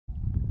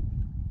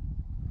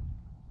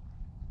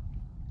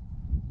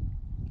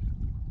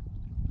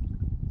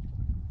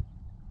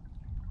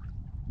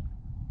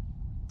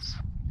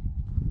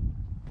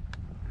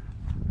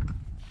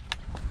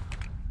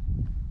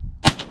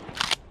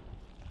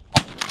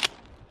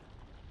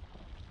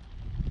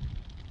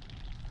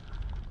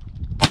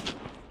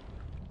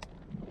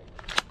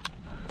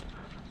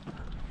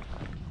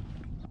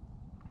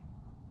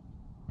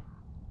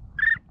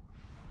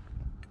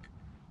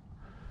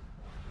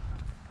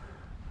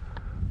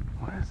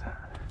is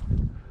that?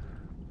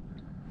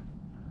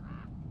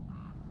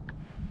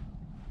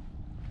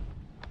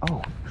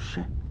 Oh,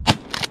 shit.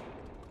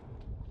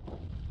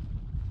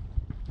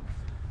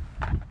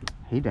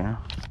 He down.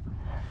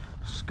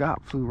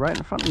 Scott flew right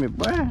in front of me,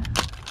 boy.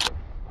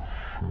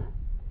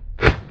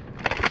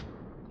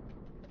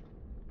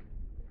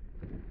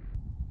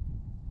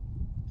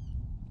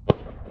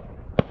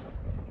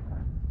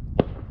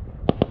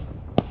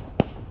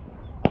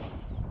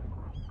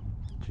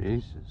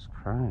 Jesus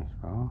Christ,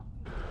 bro.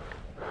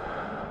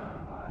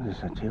 Is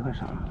this a teal or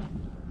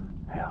something?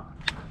 Yeah.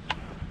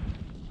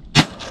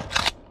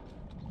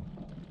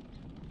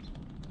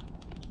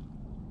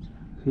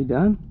 Is he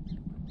done?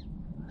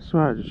 I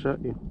swear I just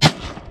shot you.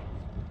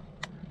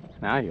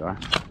 Now you are.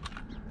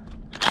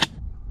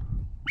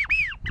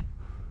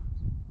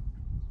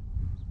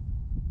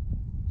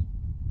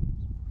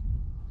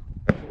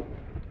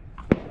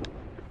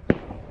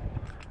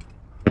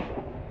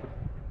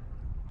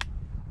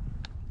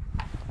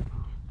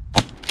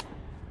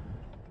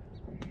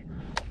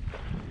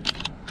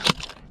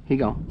 He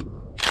gone.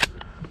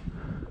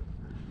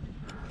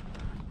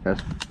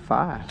 That's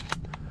 5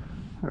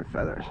 or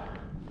feathers.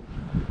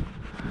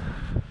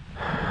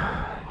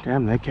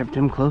 Damn, they kept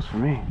him close for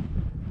me.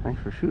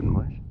 Thanks for shooting,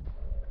 boys.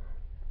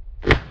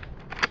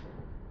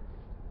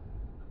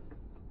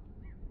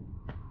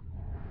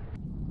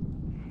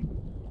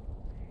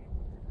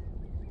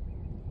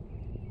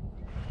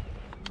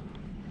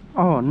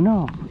 Oh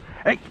no.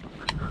 Hey!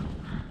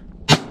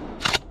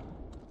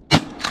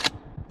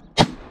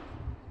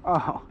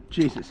 Oh,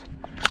 Jesus.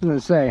 I was gonna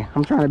say,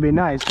 I'm trying to be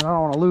nice, but I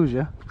don't want to lose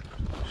you.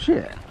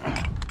 Shit.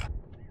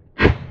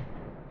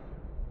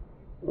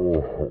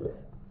 Oh,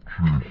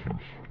 Jesus.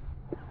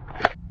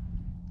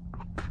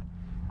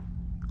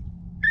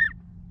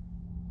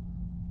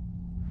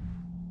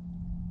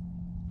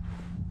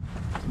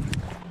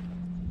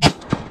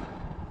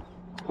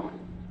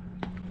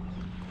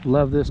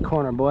 Love this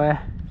corner, boy.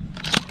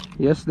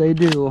 Yes, they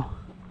do.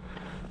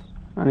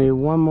 I need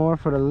one more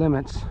for the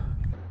limits.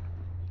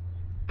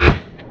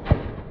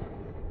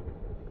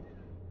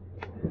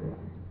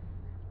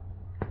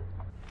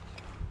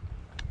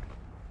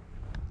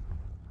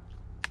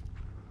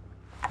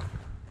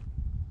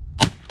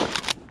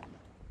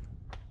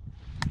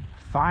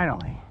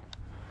 Finally,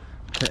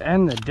 to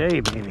end the day,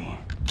 baby.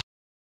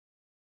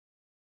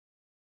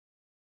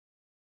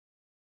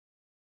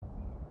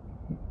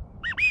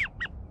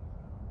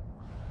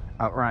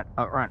 Outrun,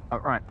 outrun,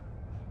 outrun.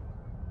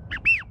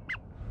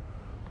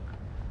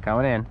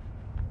 Coming in.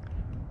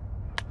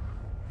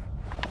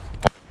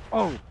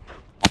 Oh!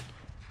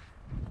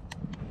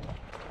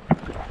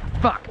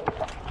 Fuck!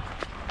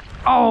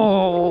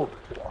 Oh!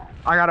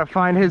 I gotta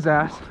find his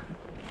ass.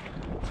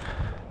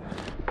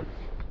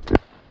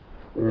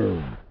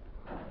 Oh!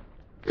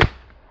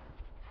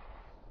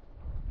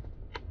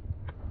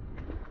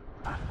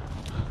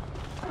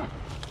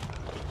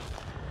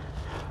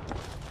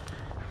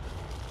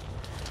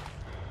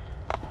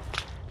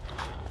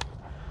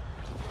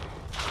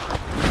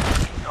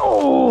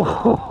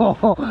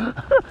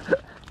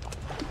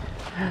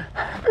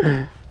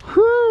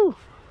 Whew!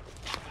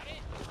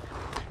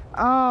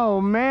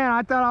 Oh man,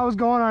 I thought I was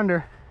going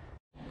under.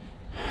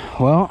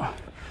 Well,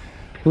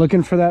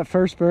 looking for that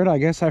first bird. I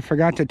guess I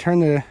forgot to turn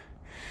the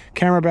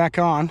camera back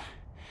on.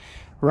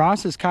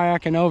 Ross is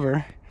kayaking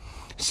over.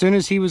 As soon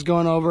as he was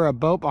going over, a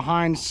boat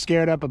behind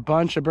scared up a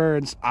bunch of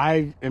birds.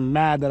 I am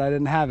mad that I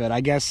didn't have it.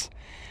 I guess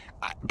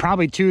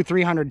probably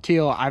 200-300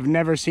 teal. I've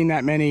never seen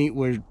that many.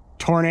 We're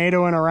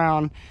tornadoing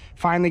around.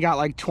 Finally got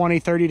like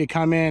 20-30 to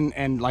come in,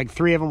 and like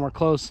 3 of them were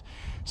close.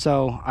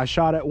 So I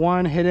shot at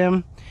one, hit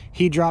him,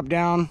 he dropped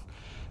down,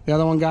 the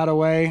other one got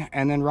away,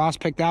 and then Ross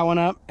picked that one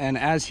up. And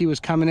as he was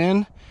coming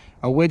in,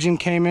 a widgeon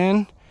came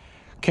in,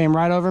 came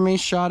right over me,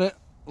 shot it,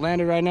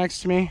 landed right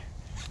next to me,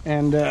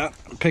 and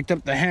picked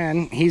up the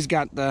hen. He's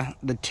got the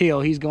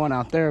teal, he's going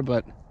out there.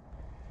 But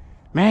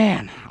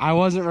man, I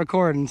wasn't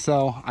recording,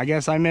 so I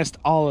guess I missed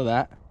all of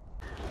that.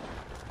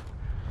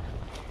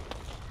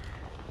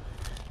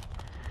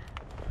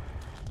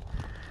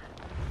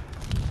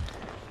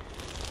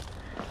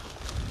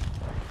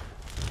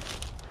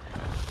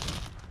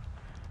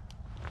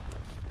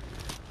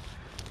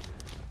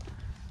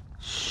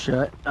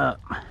 Shut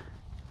up.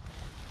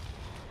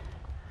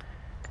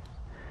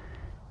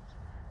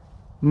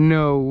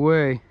 No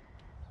way.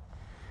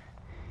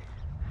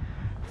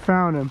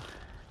 Found him.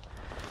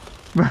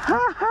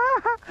 Oh,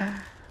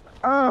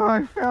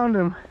 I found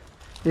him.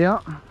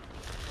 Yep.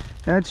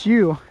 That's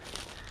you.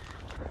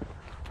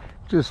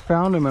 Just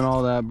found him and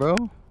all that, bro.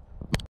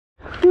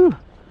 Whew.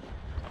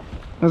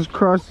 Let's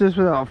cross this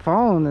without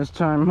falling this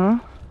time, huh?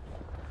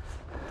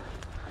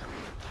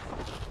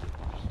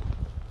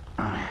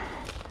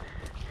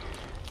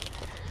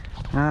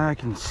 I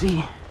can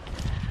see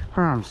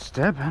where I'm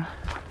stepping.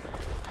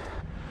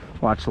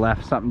 Watch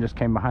left, something just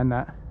came behind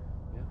that.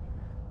 Yeah.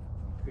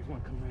 There's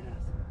one coming right at us.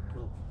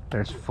 Whoa.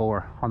 There's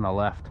 4 on the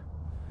left.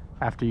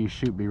 After you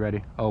shoot, be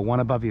ready. Oh, one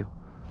above you.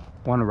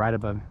 One right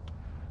above you.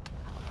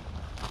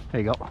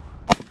 There you go.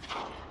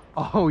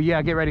 Oh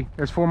yeah, get ready.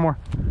 There's 4 more.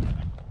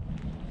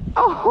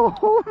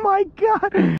 Oh my God.